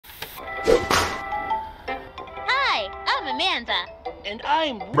Amanda. And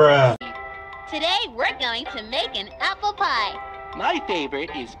I'm Bruh. Today we're going to make an apple pie. My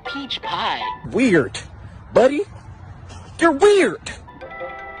favorite is peach pie. Weird. Buddy, you're weird.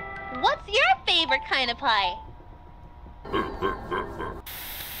 What's your favorite kind of pie?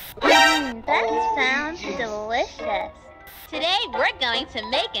 That sounds delicious. Today we're going to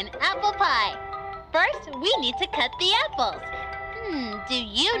make an apple pie. First, we need to cut the apples. Do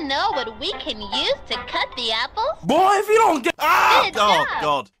you know what we can use to cut the apples? Boy, if you don't get... Ah! Good Oh, job.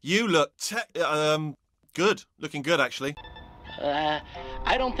 God. You look good. Looking good, actually.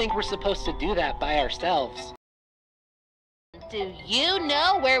 I don't think we're supposed to do that by ourselves. Do you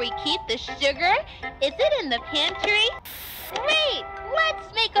know where we keep the sugar? Is it in the pantry? Great!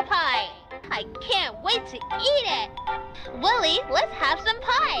 Let's make a pie! I can't wait to eat it! Willie, let's have some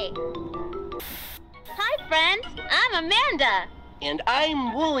pie! Hi, friends! I'm Amanda! And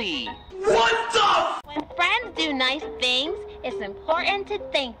I'm Wooly. What the... When friends do nice things, it's important to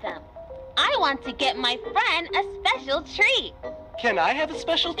thank them. I want to get my friend a special treat. Can I have a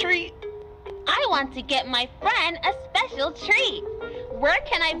special treat? I want to get my friend a special treat. Where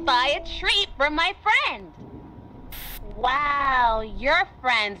can I buy a treat for my friend? Wow, your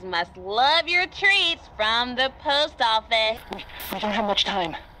friends must love your treats from the post office. We don't have much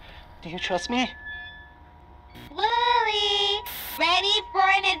time. Do you trust me? Willie, ready for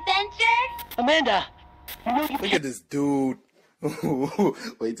an adventure? Amanda! You know you Look at this dude.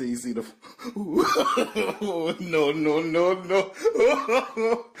 Wait till you see the... No.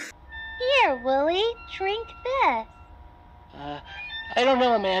 Here, Willie, drink this. I don't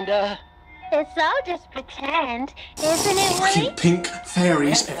know, Amanda. It's all just pretend, isn't it, Willie? Fucking pink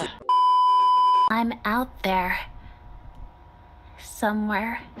fairies. I'm out there.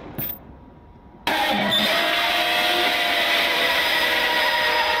 Somewhere.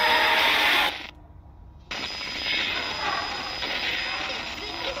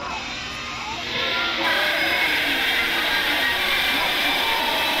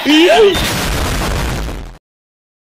 Yeah.